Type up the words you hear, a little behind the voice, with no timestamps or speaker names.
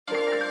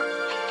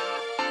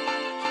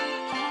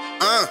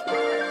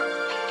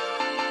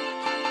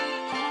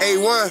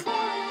A1.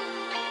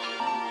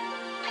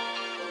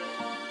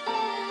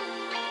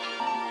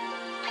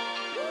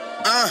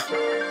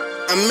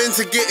 I'm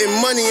into getting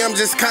money, I'm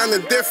just kinda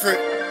different.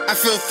 I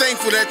feel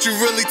thankful that you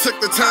really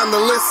took the time to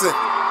listen.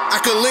 I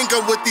could link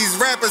up with these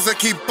rappers that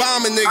keep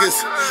bombing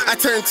niggas. I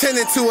turn 10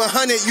 into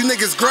 100, you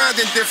niggas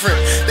grinding different.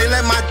 They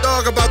let my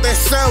dog about that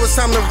cell, it's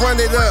time to run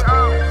it up.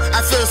 I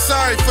feel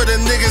sorry for the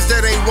niggas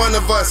that ain't one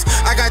of us.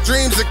 I got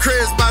dreams of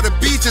cribs by the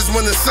beaches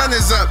when the sun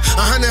is up.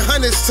 100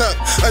 hundreds tucked,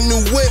 a new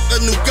whip,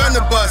 a new gun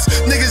to bust.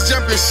 Niggas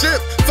jumping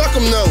ship, fuck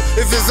them no.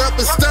 If it's up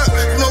or stuck,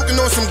 smoking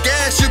on some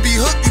gas, you be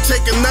hooked, you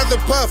take another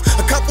puff.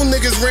 A couple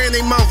niggas ran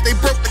their mouth, they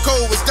broke the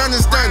code, what's done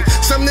is done.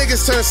 Some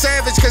niggas turn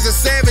savage cause a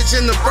savage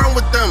in the front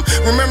with them.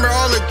 Remember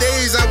all the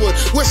days I would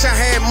wish I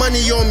had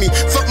money on me.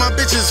 Fuck my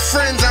bitches'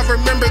 friends, I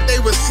remember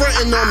they was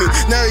frontin' on me.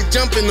 Now they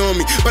jumping on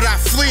me, but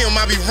I flee them,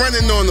 I be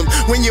running on them.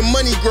 When your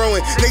money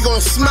growing, they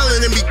gon' smell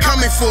it and be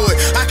coming for it.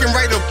 I can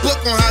write a book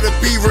on how to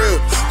be real.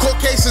 Court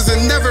cases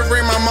and never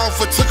ran my mouth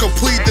or took a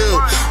plea deal.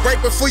 Right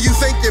before you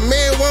think your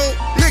man won't,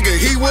 nigga,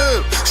 he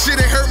will. Shit,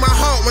 it hurt my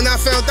heart when I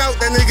found out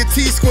that nigga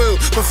T-squeal.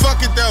 But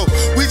fuck it though,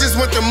 we just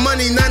want the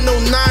money, not no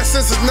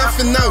nonsense, it's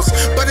nothing else.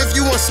 But if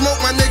you want smoke,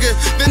 my nigga,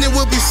 then it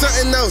will be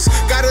something else.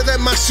 Gotta let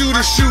my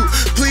shooter shoot.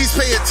 Please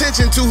pay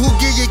attention to who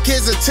give your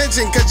kids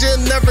attention, cause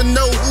you'll never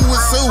know who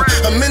is who.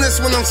 A menace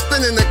when I'm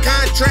spinning the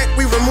contract,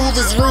 we remove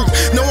his roof.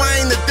 No,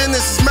 I ain't a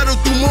dentist, it's metal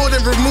do more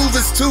than remove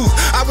his tooth.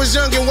 I was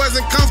young and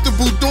wasn't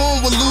comfortable doing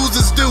what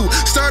losers do.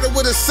 Started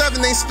with a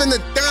 7, ain't spend a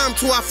dime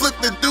till I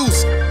flipped the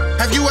deuce.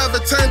 Have you ever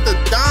turned the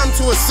dime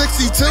to a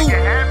 62?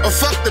 Or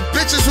fuck the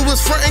bitches who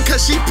was frontin'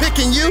 cause she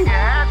picking you?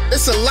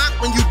 It's a lot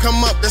when you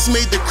come up that's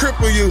made to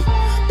cripple you.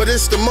 But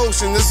it's the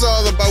motion, it's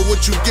all about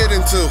what you get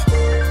into.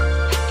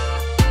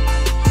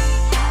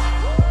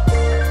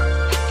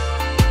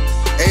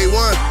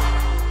 A1.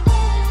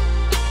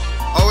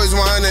 Always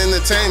wanting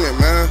entertainment,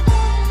 man.